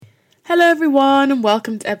Hello everyone and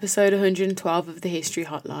welcome to episode 112 of the History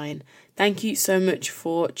Hotline. Thank you so much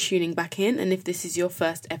for tuning back in, and if this is your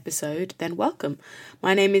first episode, then welcome.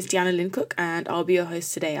 My name is Deanna Lincook and I'll be your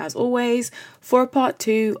host today as always for a part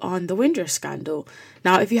 2 on the Windrush Scandal.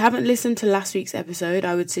 Now, if you haven't listened to last week's episode,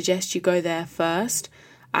 I would suggest you go there first,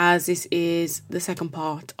 as this is the second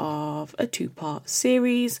part of a 2-part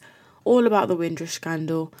series all about the Windrush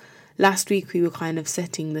Scandal. Last week we were kind of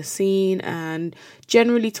setting the scene and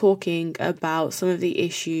generally talking about some of the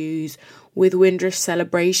issues with Windrush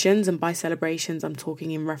celebrations, and by celebrations I'm talking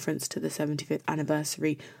in reference to the 75th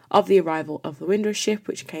anniversary of the arrival of the Windrush ship,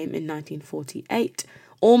 which came in 1948,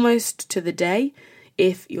 almost to the day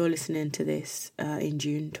if you're listening to this in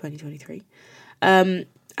June 2023.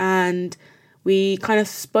 And we kind of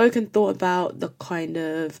spoke and thought about the kind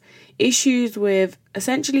of issues with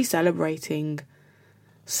essentially celebrating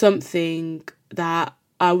something that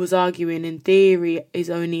I was arguing in theory is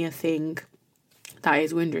only a thing that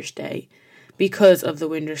is Windrush Day because of the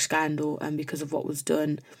Windrush Scandal and because of what was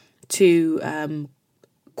done to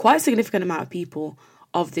quite a significant amount of people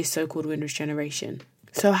of this so-called Windrush generation.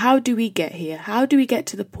 So how do we get here? How do we get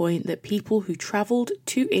to the point that people who travelled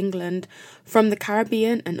to England from the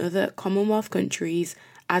Caribbean and other Commonwealth countries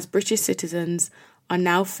as British citizens are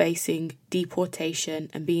now facing deportation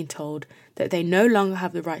and being told that they no longer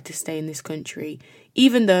have the right to stay in this country,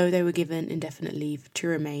 even though they were given indefinite leave to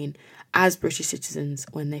remain as British citizens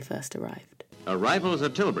when they first arrived? Arrivals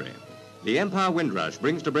at Tilbury. The Empire Windrush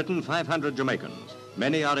brings to Britain 500 Jamaicans.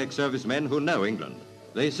 Many are ex-servicemen who know England.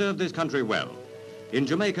 They served this country well. In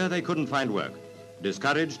Jamaica, they couldn't find work.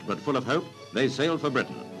 Discouraged but full of hope, they sailed for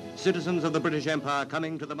Britain. Citizens of the British Empire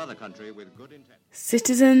coming to the mother country with good intent.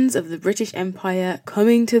 Citizens of the British Empire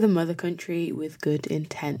coming to the mother country with good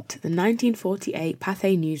intent. The 1948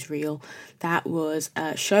 Pathé newsreel that was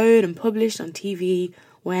shown and published on TV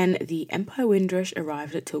when the Empire Windrush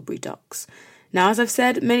arrived at Tilbury Docks. Now, as I've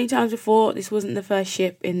said many times before, this wasn't the first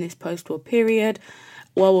ship in this post-war period.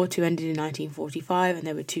 World War II ended in 1945 and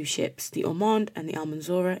there were 2 ships, the Ormond and the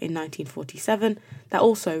Almanzora, in 1947 that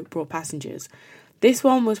also brought passengers. This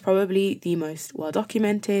one was probably the most well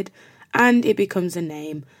documented, and it becomes a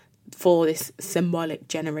name for this symbolic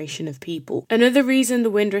generation of people. Another reason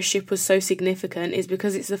the Windrush ship was so significant is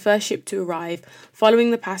because it's the first ship to arrive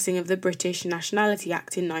following the passing of the British Nationality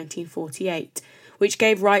Act in 1948, which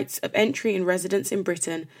gave rights of entry and residence in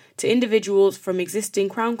Britain to individuals from existing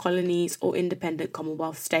Crown colonies or independent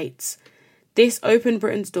Commonwealth states. This opened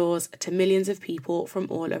Britain's doors to millions of people from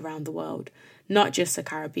all around the world, not just the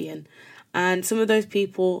Caribbean. And some of those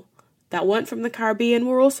people that weren't from the Caribbean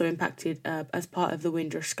were also impacted as part of the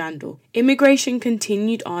Windrush Scandal. Immigration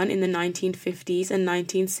continued on in the 1950s and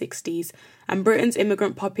 1960s, and Britain's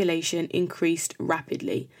immigrant population increased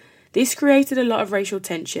rapidly. This created a lot of racial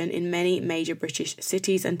tension in many major British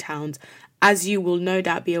cities and towns, as you will no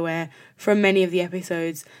doubt be aware from many of the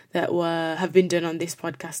episodes that have been done on this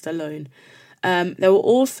podcast alone. There were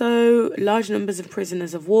also large numbers of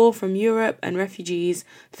prisoners of war from Europe and refugees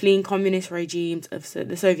fleeing communist regimes of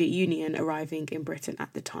the Soviet Union arriving in Britain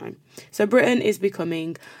at the time. So Britain is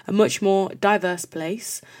becoming a much more diverse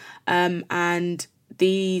place, and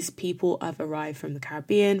these people have arrived from the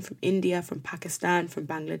Caribbean, from India, from Pakistan, from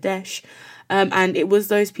Bangladesh, and it was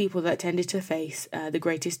those people that tended to face the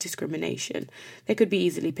greatest discrimination. They could be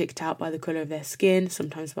easily picked out by the colour of their skin,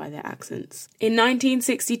 sometimes by their accents. In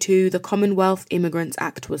 1962, the Commonwealth Immigrants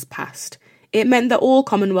Act was passed. It meant that all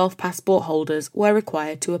Commonwealth passport holders were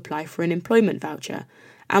required to apply for an employment voucher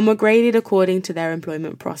and were graded according to their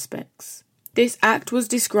employment prospects. This act was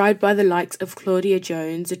described by the likes of Claudia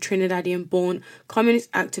Jones, a Trinidadian-born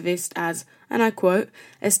communist activist, as, and I quote,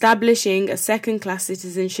 establishing a second-class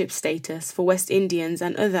citizenship status for West Indians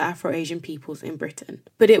and other Afro-Asian peoples in Britain.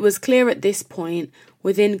 But it was clear at this point,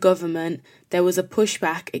 within government, there was a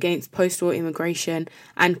pushback against post-war immigration,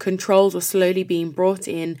 and controls were slowly being brought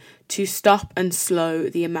in to stop and slow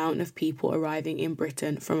the amount of people arriving in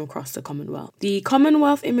Britain from across the Commonwealth. The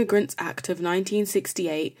Commonwealth Immigrants Act of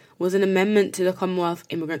 1968 was an amendment to the Commonwealth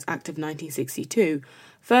Immigrants Act of 1962,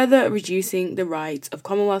 further reducing the rights of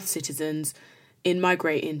Commonwealth citizens in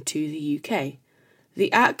migrating to the UK.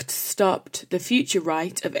 The Act stopped the future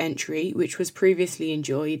right of entry, which was previously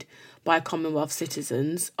enjoyed by Commonwealth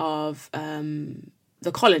citizens of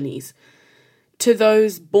the colonies, to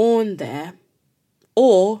those born there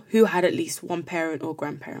or who had at least one parent or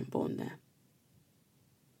grandparent born there.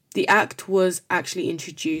 The Act was actually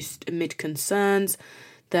introduced amid concerns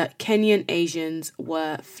that Kenyan Asians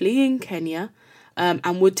were fleeing Kenya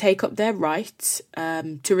and would take up their right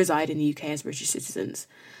to reside in the UK as British citizens.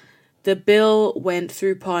 The bill went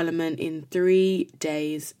through Parliament in 3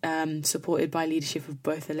 days, supported by leadership of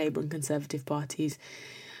both the Labour and Conservative parties.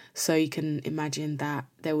 So you can imagine that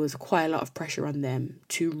there was quite a lot of pressure on them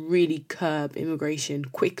to really curb immigration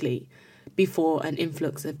quickly before an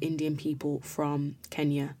influx of Indian people from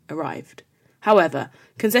Kenya arrived. However,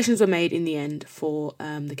 concessions were made in the end for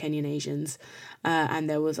the Kenyan Asians, and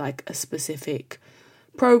there was like a specific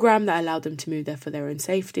program that allowed them to move there for their own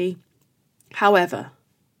safety. However,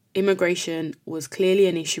 immigration was clearly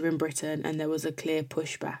an issue in Britain and there was a clear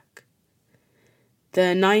pushback. The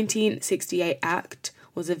 1968 Act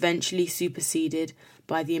was eventually superseded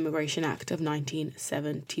by the Immigration Act of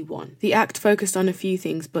 1971. The Act focused on a few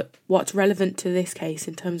things, but what's relevant to this case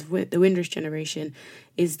in terms of the Windrush generation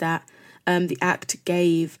is that the Act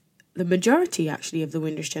gave the majority, actually, of the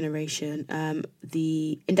Windrush generation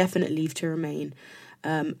the indefinite leave to remain,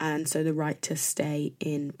 and so the right to stay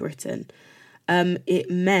in Britain. It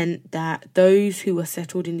meant that those who were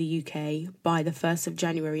settled in the UK by the 1st of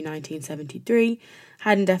January 1973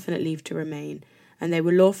 had indefinite leave to remain, and they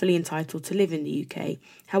were lawfully entitled to live in the UK.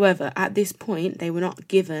 However, at this point, they were not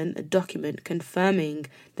given a document confirming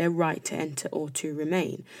their right to enter or to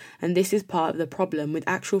remain. And this is part of the problem with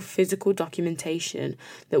actual physical documentation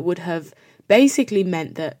that would have basically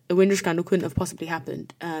meant that the Windrush Scandal couldn't have possibly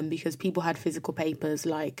happened, because people had physical papers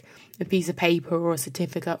like a piece of paper or a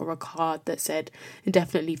certificate or a card that said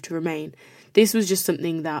indefinite leave to remain. This was just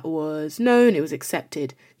something that was known, it was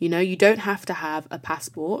accepted. You know, you don't have to have a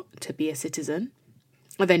passport to be a citizen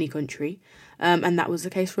of any country, and that was the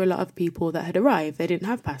case for a lot of people that had arrived. They didn't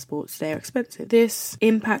have passports, they're expensive. This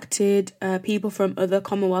impacted people from other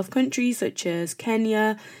Commonwealth countries such as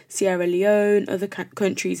Kenya, Sierra Leone, other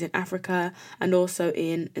countries in Africa, and also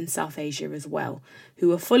in South Asia as well, who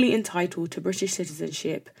were fully entitled to British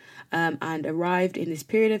citizenship and arrived in this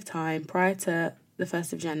period of time prior to the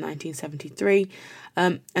 1st of January 1973,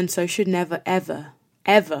 and so should never, ever,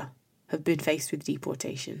 ever have been faced with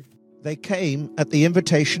deportation. They came at the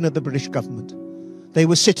invitation of the British government. They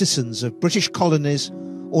were citizens of British colonies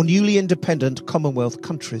or newly independent Commonwealth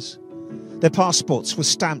countries. Their passports were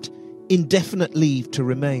stamped indefinite leave to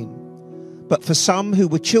remain. But for some who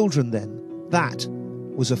were children then, that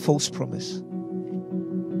was a false promise.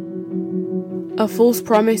 A false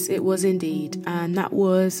promise it was indeed, and that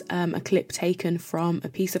was a clip taken from a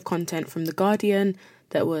piece of content from The Guardian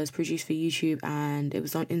that was produced for YouTube, and it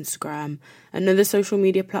was on Instagram and other social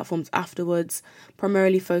media platforms afterwards,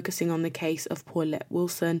 primarily focusing on the case of Paulette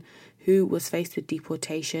Wilson, who was faced with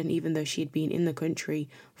deportation even though she had been in the country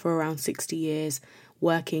for around 60 years,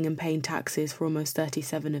 working and paying taxes for almost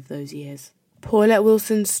 37 of those years. Paulette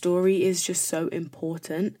Wilson's story is just so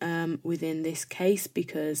important within this case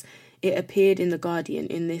because it appeared in The Guardian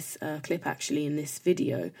in this clip, actually, in this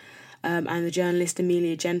video. And the journalist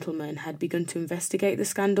Amelia Gentleman had begun to investigate the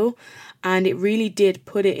scandal, and it really did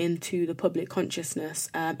put it into the public consciousness,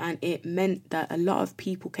 and it meant that a lot of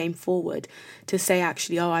people came forward to say,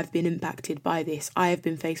 actually, oh, I've been impacted by this, I have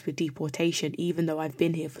been faced with deportation even though I've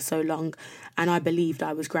been here for so long, and I believed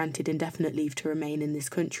I was granted indefinite leave to remain in this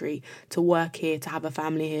country, to work here, to have a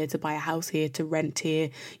family here, to buy a house here, to rent here,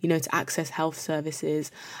 you know, to access health services,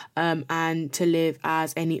 and to live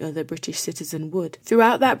as any other British citizen would.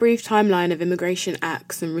 Throughout that brief timeline of immigration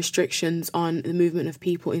acts and restrictions on the movement of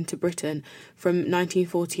people into Britain from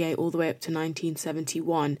 1948 all the way up to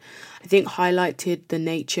 1971, I think highlighted the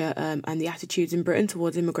nature and the attitudes in Britain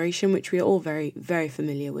towards immigration, which we are all very, very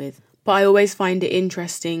familiar with. But I always find it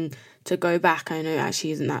interesting to go back, I know it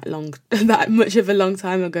actually isn't that much of a long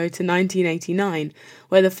time ago, to 1989,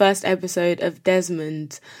 where the first episode of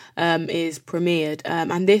Desmond is premiered.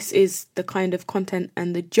 And this is the kind of content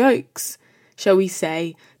and the jokes, shall we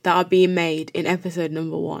say, that are being made in episode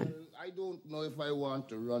number 1. I don't know if I want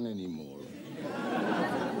to run anymore.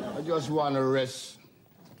 I just want to rest,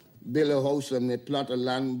 build a house and a plot of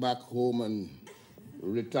land back home and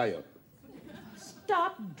retire.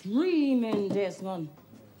 Stop dreaming, Desmond.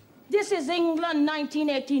 This is England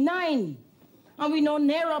 1989. And we no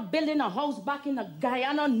nearer building a house back in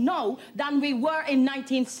Guyana now than we were in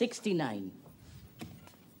 1969.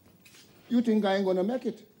 You think I ain't gonna make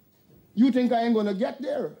it? You think I ain't gonna get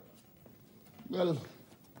there? Well,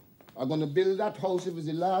 I'm gonna build that house if it's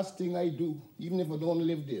the last thing I do, even if I don't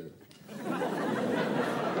live there.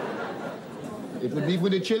 It would be for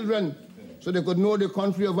the children, so they could know the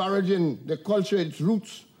country of origin, the culture, its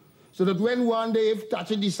roots, so that when one day if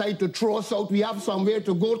Thatcher decide to throw us out, we have somewhere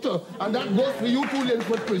to go to, and that goes for you too,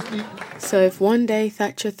 Linford Christie. So if one day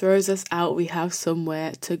Thatcher throws us out, we have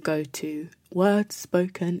somewhere to go to. Words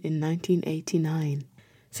spoken in 1989.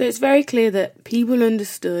 So it's very clear that people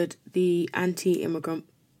understood the anti-immigrant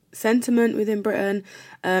sentiment within Britain,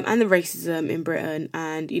 and the racism in Britain,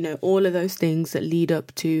 and, you know, all of those things that lead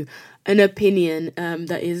up to an opinion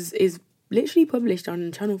that is literally published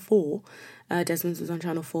on Channel 4. Desmond's was on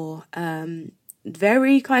Channel 4.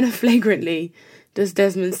 Very kind of flagrantly does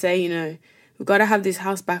Desmond say, you know, we've got to have this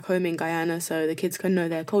house back home in Guyana so the kids can know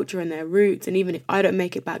their culture and their roots. And even if I don't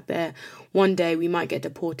make it back there, one day we might get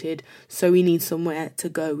deported. So we need somewhere to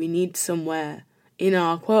go. We need somewhere in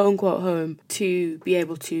our quote-unquote home to be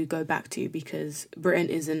able to go back to, because Britain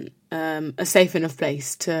isn't a safe enough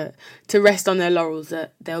place to rest on their laurels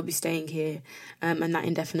that they'll be staying here, and that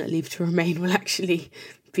indefinite leave to remain will actually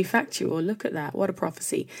be factual. Look at that. What a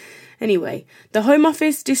prophecy. Anyway, the Home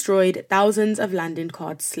Office destroyed thousands of landing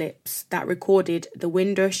card slips that recorded the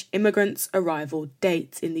Windrush immigrants' arrival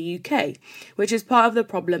dates in the UK, which is part of the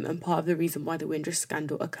problem and part of the reason why the Windrush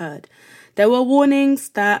Scandal occurred. There were warnings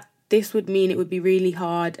that this would mean it would be really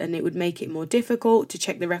hard and it would make it more difficult to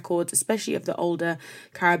check the records, especially of the older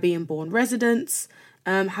Caribbean-born residents.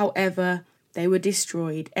 However, they were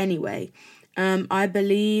destroyed anyway. I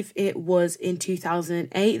believe it was in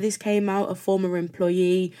 2008 this came out. A former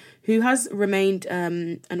employee who has remained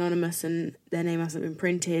anonymous and their name hasn't been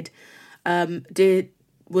printed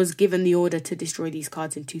was given the order to destroy these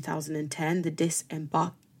cards in 2010, the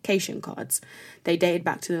disembarkation cards. They dated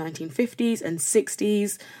back to the 1950s and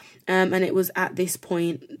 60s. And it was at this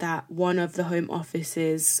point that one of the Home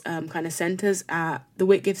Office's kind of centres at the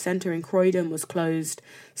Whitgift Centre in Croydon was closed.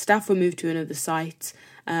 Staff were moved to another site,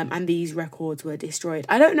 and these records were destroyed.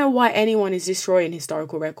 I don't know why anyone is destroying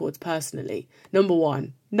historical records personally. Number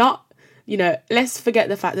one, not, you know, let's forget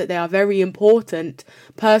the fact that they are very important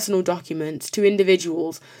personal documents to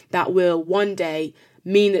individuals that will one day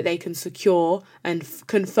mean that they can secure and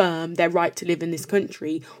confirm their right to live in this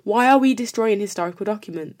country. Why are we destroying historical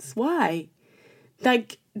documents? Why?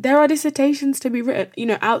 Like, there are dissertations to be written, you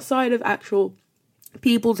know, outside of actual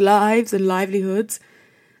people's lives and livelihoods.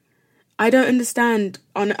 I don't understand,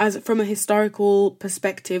 from a historical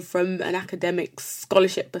perspective, from an academic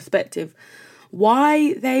scholarship perspective,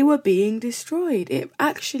 why they were being destroyed. It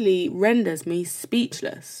actually renders me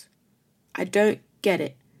speechless. I don't get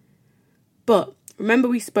it. But remember,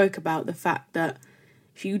 we spoke about the fact that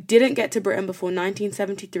if you didn't get to Britain before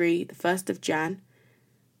 1973, the 1st of Jan,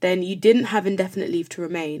 then you didn't have indefinite leave to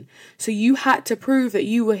remain. So you had to prove that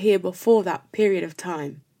you were here before that period of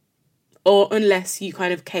time. Or unless you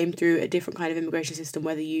kind of came through a different kind of immigration system,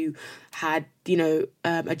 whether you had, you know,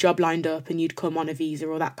 a job lined up and you'd come on a visa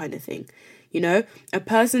or that kind of thing. You know, a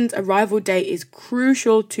person's arrival date is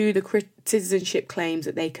crucial to the citizenship claims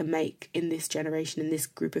that they can make in this generation, in this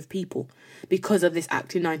group of people, because of this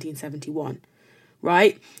act in 1971,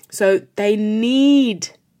 right? So they need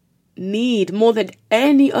more than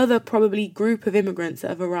any other probably group of immigrants that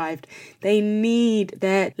have arrived. They need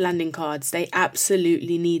their landing cards. They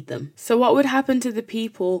absolutely need them. So what would happen to the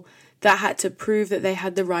people that had to prove that they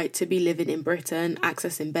had the right to be living in Britain,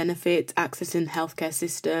 accessing benefits, accessing healthcare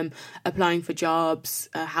system, applying for jobs,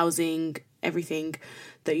 housing, everything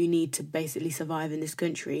that you need to basically survive in this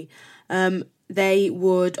country? They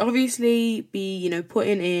would obviously be, you know,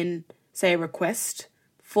 putting in, say, a request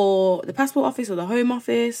for the Passport Office or the Home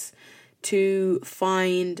Office to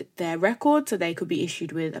find their record so they could be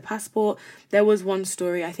issued with a passport. There was one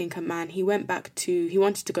story, I think a man, he wanted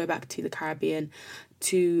to go back to the Caribbean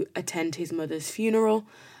to attend his mother's funeral,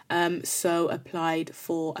 so applied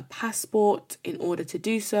for a passport in order to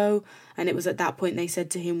do so, and it was at that point they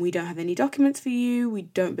said to him, we don't have any documents for you, we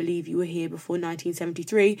don't believe you were here before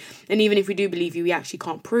 1973, and even if we do believe you, we actually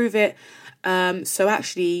can't prove it, so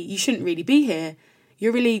actually you shouldn't really be here,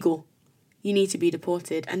 you're illegal, you need to be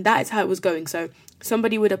deported. And that is how it was going. So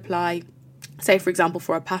somebody would apply, say for example,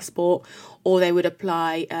 for a passport, or they would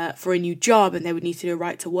apply for a new job and they would need to do a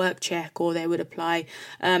right to work check, or they would apply,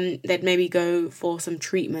 they'd maybe go for some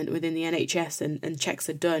treatment within the NHS and checks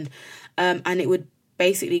are done. And it would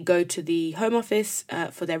basically go to the Home Office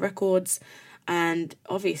for their records. And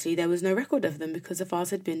obviously there was no record of them because the files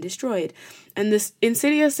had been destroyed. And the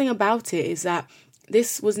insidious thing about it is that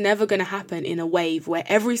this was never going to happen in a wave where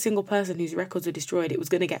every single person whose records were destroyed, it was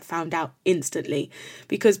going to get found out instantly,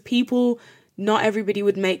 because not everybody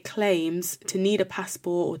would make claims to need a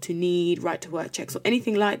passport or to need right to work checks or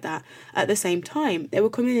anything like that at the same time. They were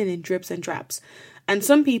coming in dribs and drabs. And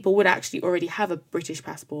some people would actually already have a British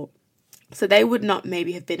passport. So they would not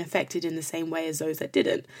maybe have been affected in the same way as those that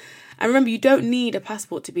didn't. And remember, you don't need a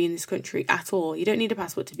passport to be in this country at all. You don't need a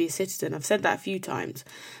passport to be a citizen. I've said that a few times,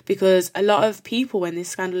 because a lot of people, when this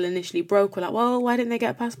scandal initially broke, were like, well, why didn't they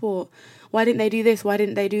get a passport? Why didn't they do this? Why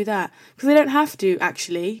didn't they do that? Because they don't have to,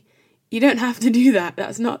 actually. You don't have to do that.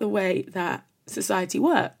 That's not the way that society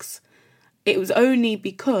works. It was only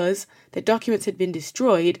because the documents had been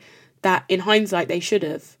destroyed that in hindsight they should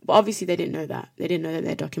have. But obviously they didn't know that. They didn't know that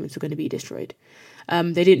their documents were going to be destroyed.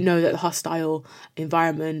 They didn't know that the hostile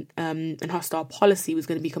environment and hostile policy was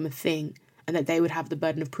going to become a thing, and that they would have the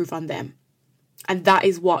burden of proof on them. And that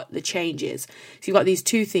is what the change is. So you've got these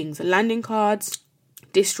two things: the landing cards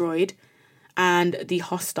destroyed and the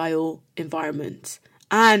hostile environment.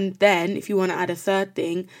 And then, if you want to add a third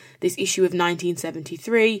thing, this issue of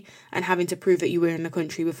 1973 and having to prove that you were in the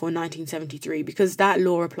country before 1973, because that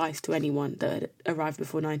law applies to anyone that arrived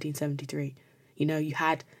before 1973. You know, you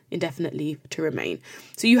had indefinite leave to remain.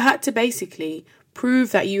 So you had to basically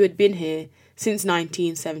prove that you had been here since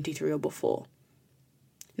 1973 or before.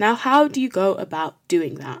 Now, how do you go about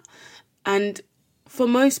doing that? And for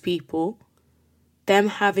most people, them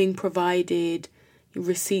having provided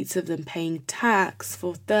receipts of them paying tax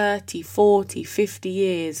for 30, 40, 50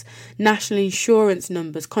 years, national insurance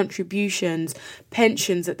numbers, contributions,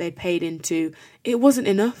 pensions that they paid into, it wasn't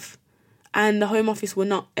enough. And the Home Office were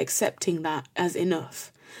not accepting that as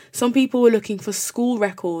enough. Some people were looking for school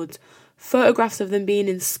records, photographs of them being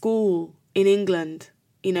in school in England,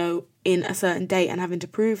 you know, in a certain date, and having to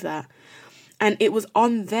prove that. And it was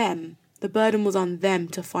on them, the burden was on them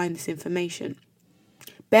to find this information.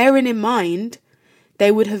 Bearing in mind,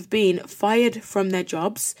 they would have been fired from their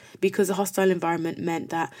jobs because the hostile environment meant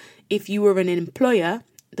that if you were an employer,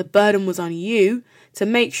 the burden was on you to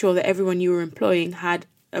make sure that everyone you were employing had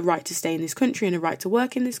a right to stay in this country and a right to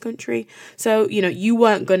work in this country. So, you know, you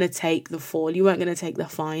weren't going to take the fall, you weren't going to take the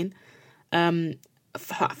fine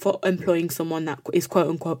for employing someone that is quote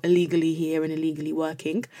unquote illegally here and illegally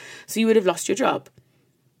working. So you would have lost your job.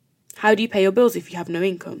 How do you pay your bills if you have no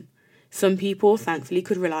income? Some people, thankfully,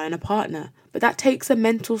 could rely on a partner, but that takes a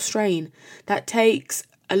mental strain. That takes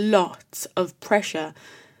a lot of pressure.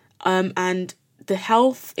 And the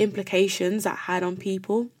health implications that had on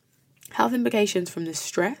people, health implications from the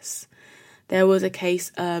stress. There was a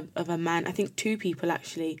case of a man, I think 2 people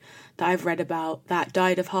actually, that I've read about that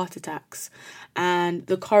died of heart attacks. And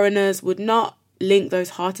the coroners would not link those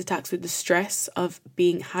heart attacks with the stress of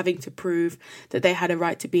having to prove that they had a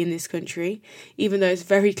right to be in this country, even though it's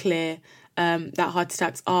very clear that heart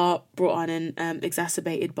attacks are brought on and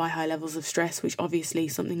exacerbated by high levels of stress, which obviously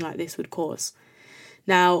something like this would cause.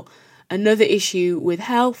 Now, another issue with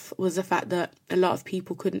health was the fact that a lot of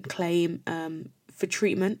people couldn't claim for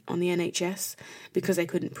treatment on the NHS because they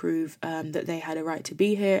couldn't prove that they had a right to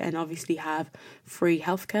be here and obviously have free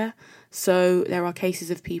healthcare. So there are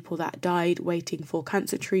cases of people that died waiting for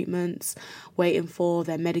cancer treatments, waiting for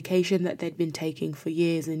their medication that they'd been taking for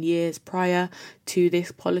years and years prior to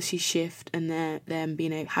this policy shift, and them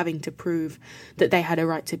having to prove that they had a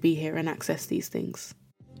right to be here and access these things.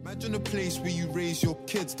 Imagine a place where you raise your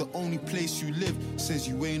kids, the only place you live says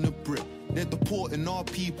you ain't a Brit. They're deporting our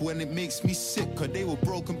people and it makes me sick, cause they were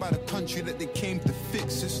broken by the country that they came to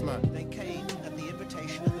fix. It's like they came at the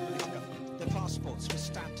invitation of the British government. Their passports were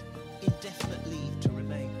stamped indefinite leave to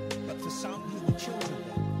remain. But for some who were children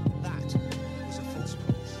then, that was a false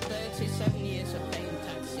promise. 37 years of paying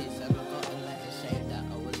taxes and I got a letter saying that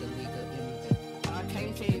I was a legal immigrant. I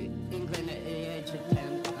came to England at the age of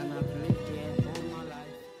 10 and I've lived here all my life.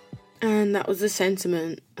 And that was the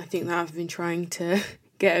sentiment I think that I've been trying to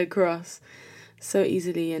get across so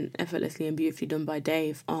easily and effortlessly and beautifully done by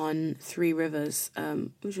Dave on 3 Rivers,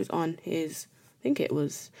 which was on his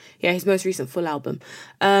most recent full album.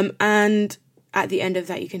 And at the end of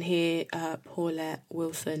that, you can hear Paulette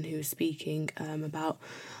Wilson, who is speaking about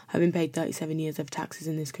having paid 37 years of taxes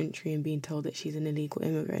in this country and being told that she's an illegal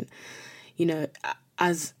immigrant. You know,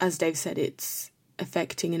 as Dave said, it's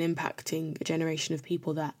affecting and impacting a generation of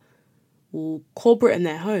people that will call Britain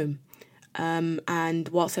their home. And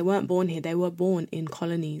whilst they weren't born here, they were born in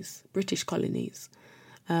colonies, British colonies.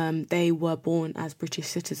 They were born as British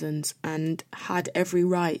citizens and had every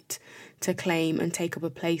right to claim and take up a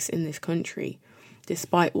place in this country.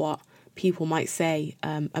 Despite what people might say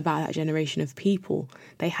about that generation of people,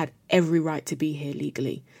 they had every right to be here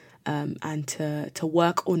legally and to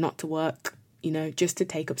work or not to work, you know, just to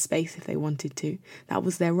take up space if they wanted to. That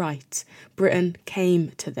was their right. Britain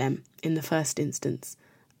came to them in the first instance,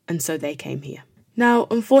 and so they came here. Now,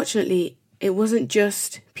 unfortunately, it wasn't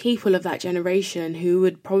just people of that generation who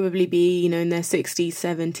would probably be, you know, in their 60s,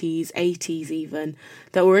 70s, 80s even,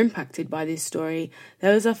 that were impacted by this story.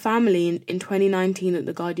 There was a family in 2019 that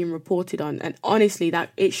The Guardian reported on, and honestly, that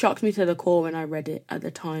it shocked me to the core when I read it at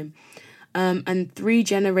the time. And 3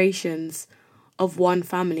 generations of one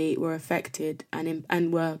family were affected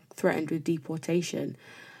and were threatened with deportation.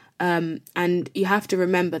 And you have to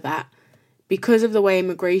remember that because of the way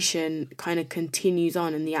immigration kind of continues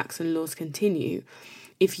on and the acts and laws continue,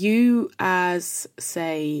 if you as,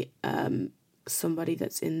 say, somebody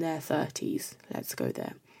that's in their 30s, let's go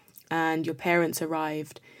there, and your parents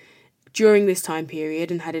arrived during this time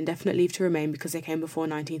period and had indefinite leave to remain because they came before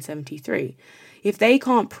 1973, if they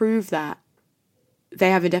can't prove that they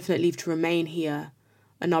have indefinite leave to remain here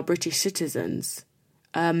and are British citizens,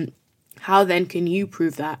 how then can you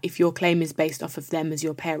prove that if your claim is based off of them as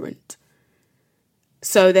your parent?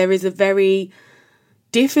 So there is a very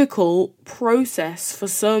difficult process for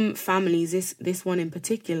some families, this one in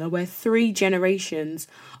particular, where 3 generations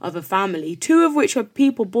of a family, 2 of which are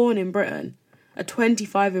people born in Britain, a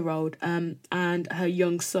 25-year-old and her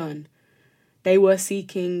young son, they were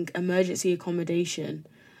seeking emergency accommodation,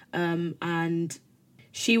 and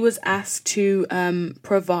she was asked to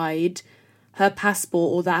provide her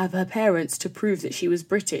passport or that of her parents to prove that she was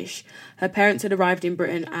British. Her parents had arrived in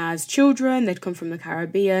Britain as children. They'd come from the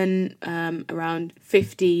Caribbean around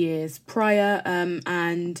 50 years prior,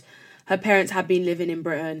 and her parents had been living in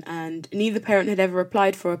Britain, and neither parent had ever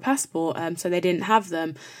applied for a passport, so they didn't have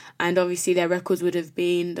them. And obviously their records would have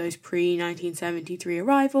been those pre-1973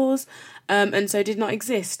 arrivals, and so did not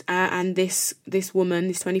exist. And this woman,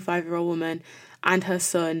 this 25-year-old woman, and her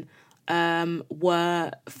son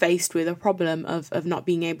were faced with a problem of not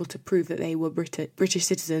being able to prove that they were British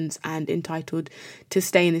citizens and entitled to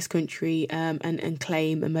stay in this country and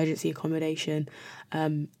claim emergency accommodation.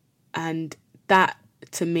 And that,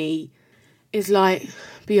 to me, is like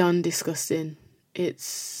beyond disgusting.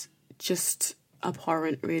 It's just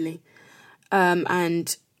abhorrent, really. And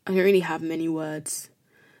I don't really have many words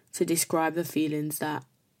to describe the feelings that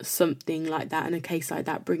something like that and a case like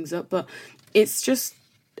that brings up, but it's just,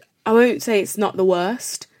 I won't say it's not the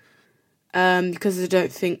worst, because I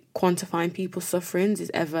don't think quantifying people's sufferings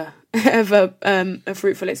is ever a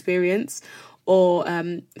fruitful experience or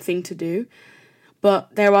thing to do.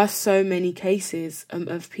 But there are so many cases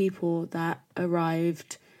of people that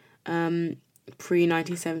arrived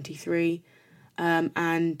pre-1973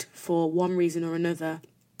 and for one reason or another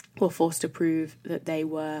were forced to prove that they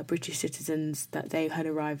were British citizens, that they had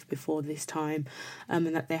arrived before this time,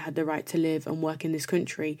 and that they had the right to live and work in this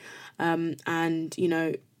country. And, you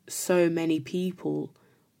know, so many people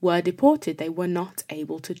were deported. They were not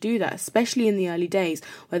able to do that, especially in the early days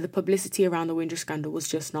where the publicity around the Windrush Scandal was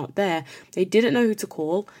just not there. They didn't know who to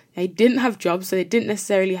call. They didn't have jobs, so they didn't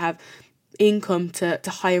necessarily have income to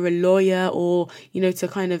hire a lawyer or, you know, to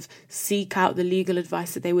kind of seek out the legal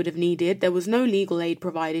advice that they would have needed. There was no legal aid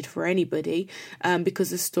provided for anybody because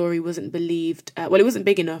the story wasn't believed. Well, it wasn't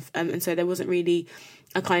big enough, and so there wasn't really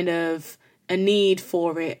a kind of a need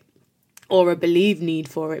for it, or a believed need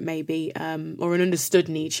for it, maybe, or an understood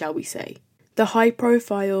need, shall we say. The high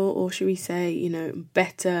profile, or should we say, you know,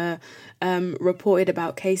 better reported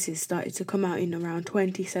about cases started to come out in around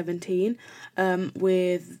 2017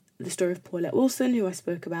 with the story of Paulette Wilson, who I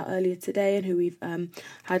spoke about earlier today and who we've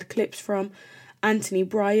had clips from. Anthony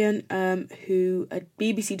Bryan, who a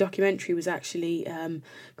BBC documentary was actually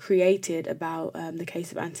created about the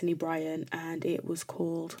case of Anthony Bryan, and it was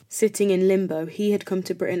called Sitting in Limbo. He had come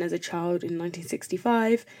to Britain as a child in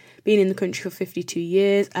 1965, been in the country for 52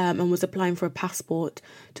 years, and was applying for a passport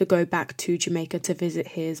to go back to Jamaica to visit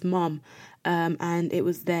his mum. And it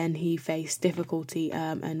was then he faced difficulty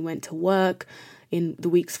and went to work in the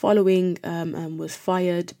weeks following and was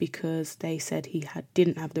fired because they said he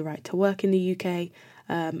didn't have the right to work in the UK,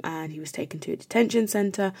 and he was taken to a detention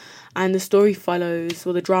centre. And the story follows,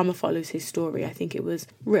 well, the drama follows his story. I think it was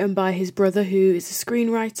written by his brother, who is a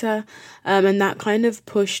screenwriter, and that kind of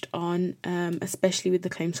pushed on, especially with the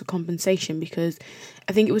claims for compensation, because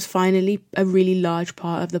I think it was finally a really large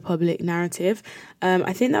part of the public narrative.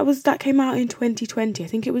 I think that came out in 2020. I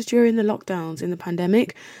think it was during the lockdowns in the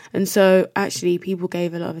pandemic, and so actually people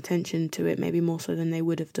gave a lot of attention to it, maybe more so than they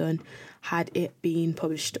would have done had it been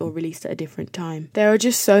published or released at a different time. There are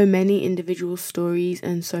just so many individual stories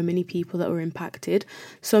and so many people that were impacted,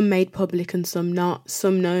 some made public and some not,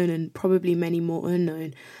 some known and probably many more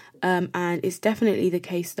unknown. And it's definitely the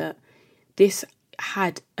case that this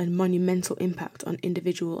had a monumental impact on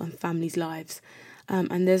individual and families' lives.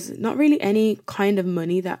 And there's not really any kind of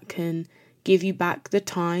money that can give you back the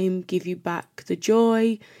time, give you back the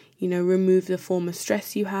joy, you know, remove the form of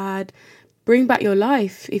stress you had, bring back your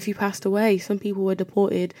life if you passed away. Some people were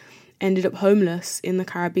deported, ended up homeless in the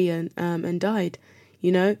Caribbean, and died.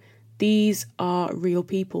 You know, these are real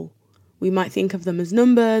people. We might think of them as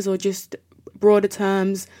numbers or just broader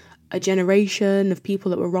terms, a generation of people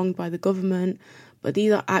that were wronged by the government, But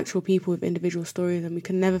these are actual people with individual stories, and we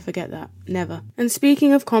can never forget that. Never. And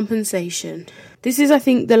speaking of compensation, this is, I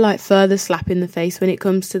think, the further slap in the face when it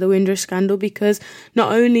comes to the Windrush scandal, because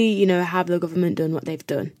not only, have the government done what they've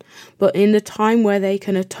done, but in the time where they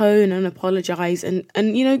can atone and apologise and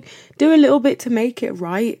do a little bit to make it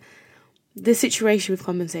right, the situation with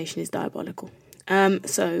compensation is diabolical.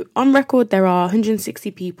 So on record, there are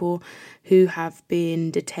 160 people who have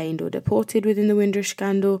been detained or deported within the Windrush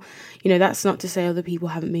scandal. That's not to say other people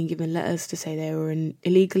haven't been given letters to say they were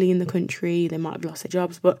illegally in the country, they might have lost their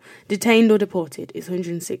jobs, but detained or deported is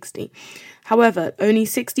 160. However, only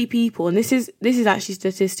 60 people, and this is actually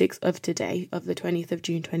statistics of today, of the 20th of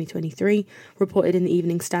June 2023, reported in the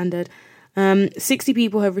Evening Standard. 60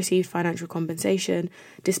 people have received financial compensation,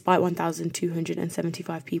 despite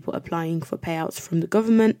 1,275 people applying for payouts from the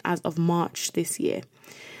government as of March this year.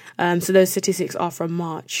 So those statistics are from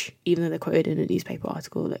March, even though they're quoted in a newspaper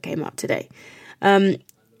article that came out today.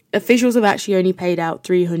 Officials have actually only paid out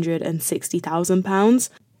 £360,000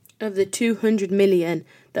 of the 200 million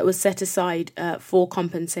that was set aside for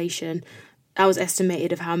compensation. That was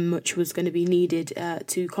estimated of how much was going to be needed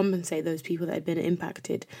to compensate those people that had been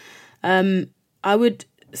impacted. I would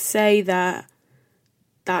say that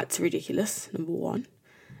that's ridiculous, number one.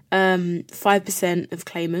 5% of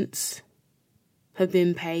claimants have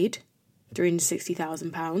been paid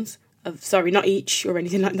 £360,000 sorry, not each or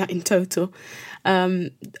anything like that in total.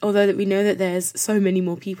 Although that we know that there's so many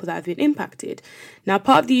more people that have been impacted. Now,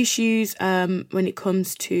 part of the issues when it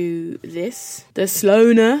comes to this, the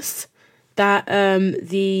slowness that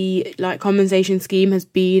the compensation scheme has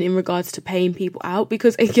been in regards to paying people out,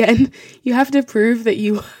 because again, you have to prove that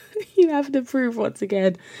you have to prove once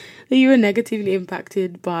again that you were negatively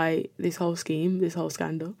impacted by this whole scheme, this whole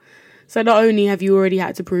scandal. So not only have you already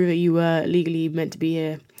had to prove that you were legally meant to be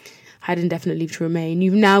here, had indefinite leave to remain,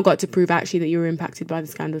 you've now got to prove actually that you were impacted by the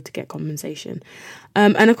scandal to get compensation.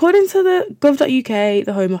 And according to the gov.uk,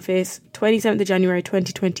 the Home Office, 27th of January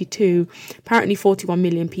 2022, apparently 41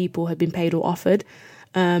 million people had been paid or offered.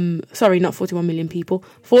 Sorry, not 41 million people.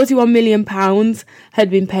 41 million pounds had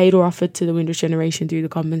been paid or offered to the Windrush generation through the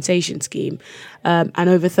compensation scheme. And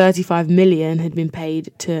over 35 million had been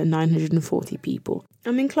paid to 940 people.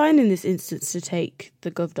 I'm inclined in this instance to take the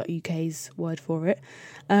gov.uk's word for it.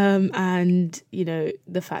 And,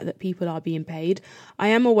 the fact that people are being paid. I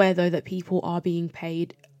am aware, though, that people are being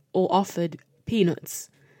paid or offered peanuts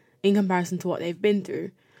in comparison to what they've been through,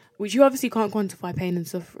 which you obviously can't quantify pain and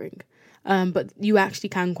suffering. But you actually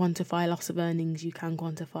can quantify loss of earnings. You can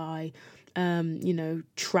quantify,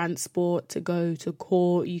 transport to go to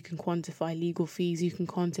court. You can quantify legal fees. You can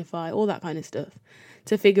quantify all that kind of stuff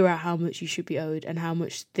to figure out how much you should be owed and how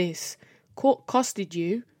much this court costed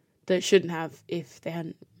you that shouldn't have if they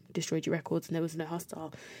hadn't destroyed your records and there was no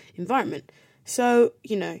hostile environment. So,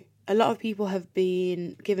 a lot of people have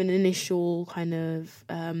been given initial kind of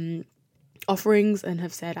offerings and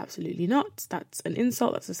have said absolutely not. That's an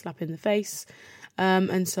insult. That's a slap in the face.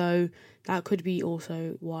 And so that could be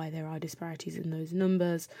also why there are disparities in those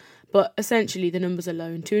numbers. But essentially the numbers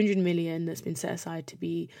alone, 200 million that's been set aside to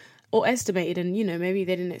be, or estimated, and maybe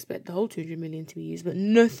they didn't expect the whole 200 million to be used, but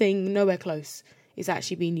nowhere close is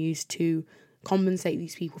actually being used to compensate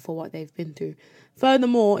these people for what they've been through.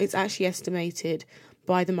 Furthermore, it's actually estimated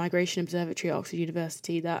by the Migration Observatory at Oxford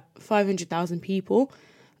University that 500,000 people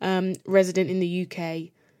resident in the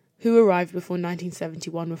UK who arrived before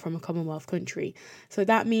 1971 were from a Commonwealth country. So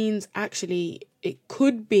that means actually it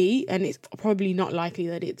could be, and it's probably not likely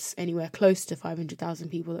that it's anywhere close to 500,000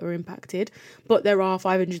 people that were impacted, but there are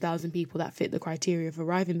 500,000 people that fit the criteria of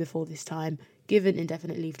arriving before this time, given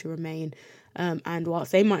indefinite leave to remain. And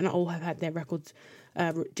whilst they might not all have had their records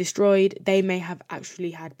destroyed, they may have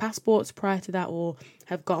actually had passports prior to that or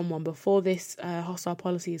have gotten one before this hostile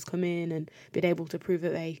policy has come in and been able to prove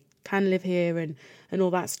that they can live here and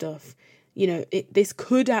all that stuff. This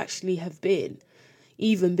could actually have been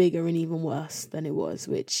even bigger and even worse than it was,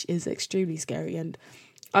 which is extremely scary. And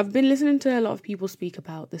I've been listening to a lot of people speak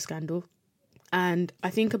about the scandal, and I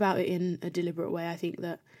think about it in a deliberate way. I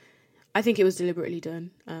think it was deliberately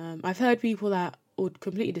done. I've heard people that would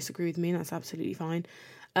completely disagree with me, and that's absolutely fine,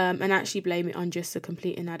 and actually blame it on just the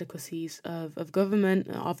complete inadequacies of government,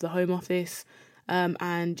 of the Home Office,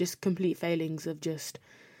 and just complete failings of just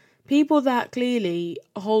people that clearly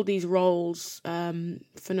hold these roles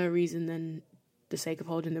for no reason than the sake of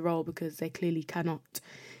holding the role, because they clearly cannot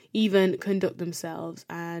even conduct themselves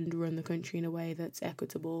and run the country in a way that's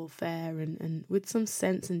equitable, fair, and with some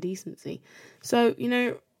sense and decency. So,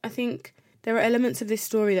 I think there are elements of this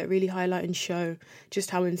story that really highlight and show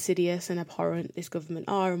just how insidious and abhorrent this government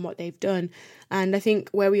are and what they've done. And I think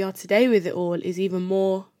where we are today with it all is even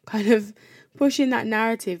more kind of pushing that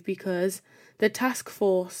narrative, because the task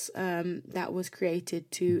force that was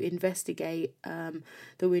created to investigate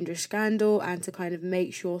the Windrush Scandal and to kind of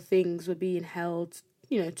make sure things were being held,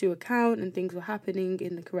 to account and things were happening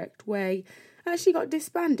in the correct way, actually got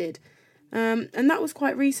disbanded. And that was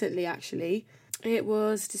quite recently, actually. It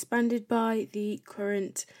was disbanded by the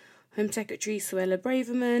current Home Secretary, Suella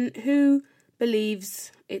Braverman, who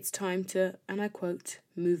believes it's time to, and I quote,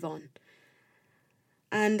 move on.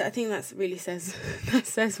 And I think that really says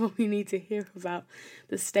what we need to hear about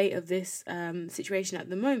the state of this situation at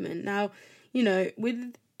the moment. Now,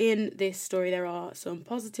 within this story, there are some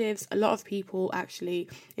positives. A lot of people actually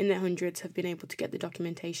in their hundreds have been able to get the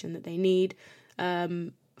documentation that they need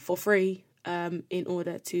for free in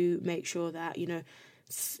order to make sure that,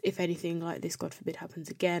 if anything like this, God forbid, happens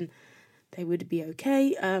again, they would be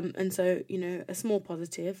okay. And so, a small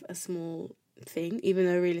positive, a small thing, even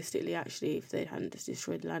though realistically, actually, if they hadn't just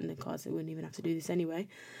destroyed the landing cards, they wouldn't even have to do this anyway.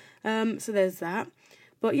 So there's that.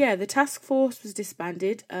 But yeah, the task force was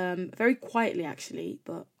disbanded very quietly, actually.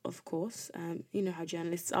 But of course, you know how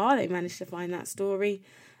journalists are. They managed to find that story.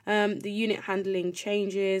 The unit handling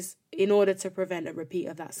changes in order to prevent a repeat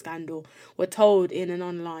of that scandal were told in an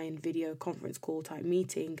online video conference call type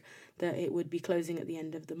meeting that it would be closing at the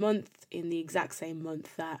end of the month, in the exact same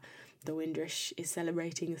month that the Windrush is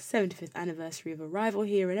celebrating the 75th anniversary of arrival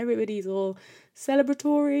here, and everybody's all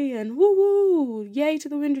celebratory and woo-woo, yay to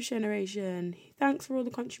the Windrush generation, thanks for all the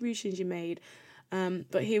contributions you made.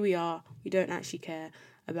 But here we are, we don't actually care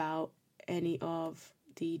about any of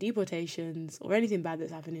the deportations or anything bad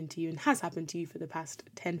that's happening to you and has happened to you for the past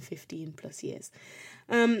 10, 15 plus years.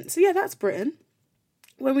 So yeah, that's Britain.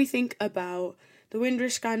 When we think about the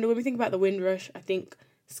Windrush Scandal, when we think about the Windrush, I think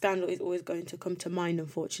scandal is always going to come to mind,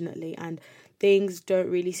 unfortunately, and things don't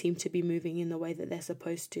really seem to be moving in the way that they're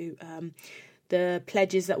supposed to. The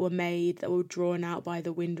pledges that were made, that were drawn out by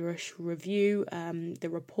the Windrush Review, the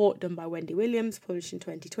report done by Wendy Williams, published in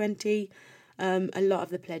 2020, a lot of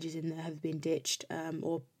the pledges in there have been ditched,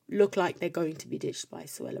 or look like they're going to be ditched by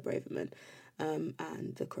Suella Braverman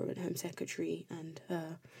and the current Home Secretary and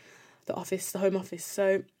the Home Office.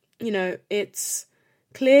 So, it's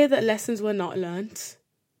clear that lessons were not learnt.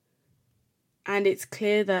 And it's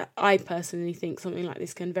clear that I personally think something like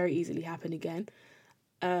this can very easily happen again.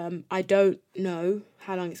 I don't know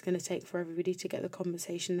how long it's going to take for everybody to get the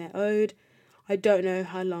compensation they're owed. I don't know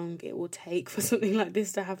how long it will take for something like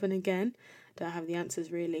this to happen again. Don't have the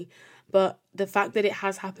answers really. But the fact that it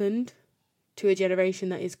has happened to a generation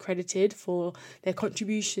that is credited for their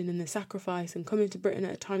contribution and their sacrifice and coming to Britain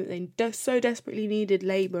at a time that they so desperately needed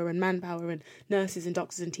labour and manpower and nurses and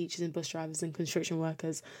doctors and teachers and bus drivers and construction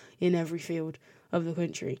workers in every field of the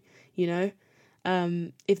country,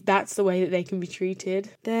 if that's the way that they can be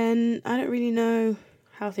treated, then I don't really know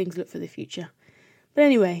how things look for the future. But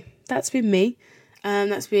anyway, that's been me.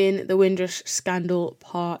 That's been the Windrush Scandal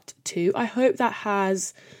Part 2. I hope that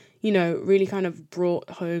has, really kind of brought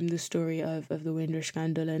home the story of the Windrush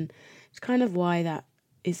Scandal, and it's kind of why that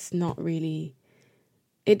is not really,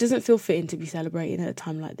 it doesn't feel fitting to be celebrating at a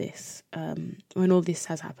time like this, when all this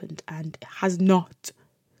has happened and has not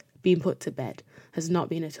been put to bed, has not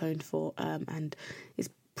been atoned for, and is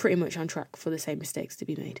pretty much on track for the same mistakes to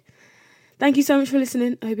be made. Thank you so much for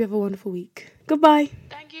listening. I hope you have a wonderful week. Goodbye.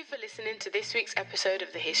 Thank you for listening to this week's episode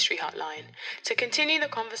of The History Hotline. To continue the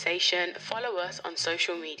conversation, follow us on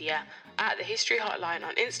social media at The History Hotline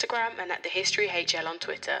on Instagram and at The History HL on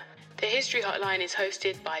Twitter. The History Hotline is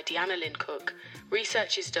hosted by Deanna Lynn Cook.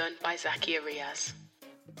 Research is done by Zakia Riaz.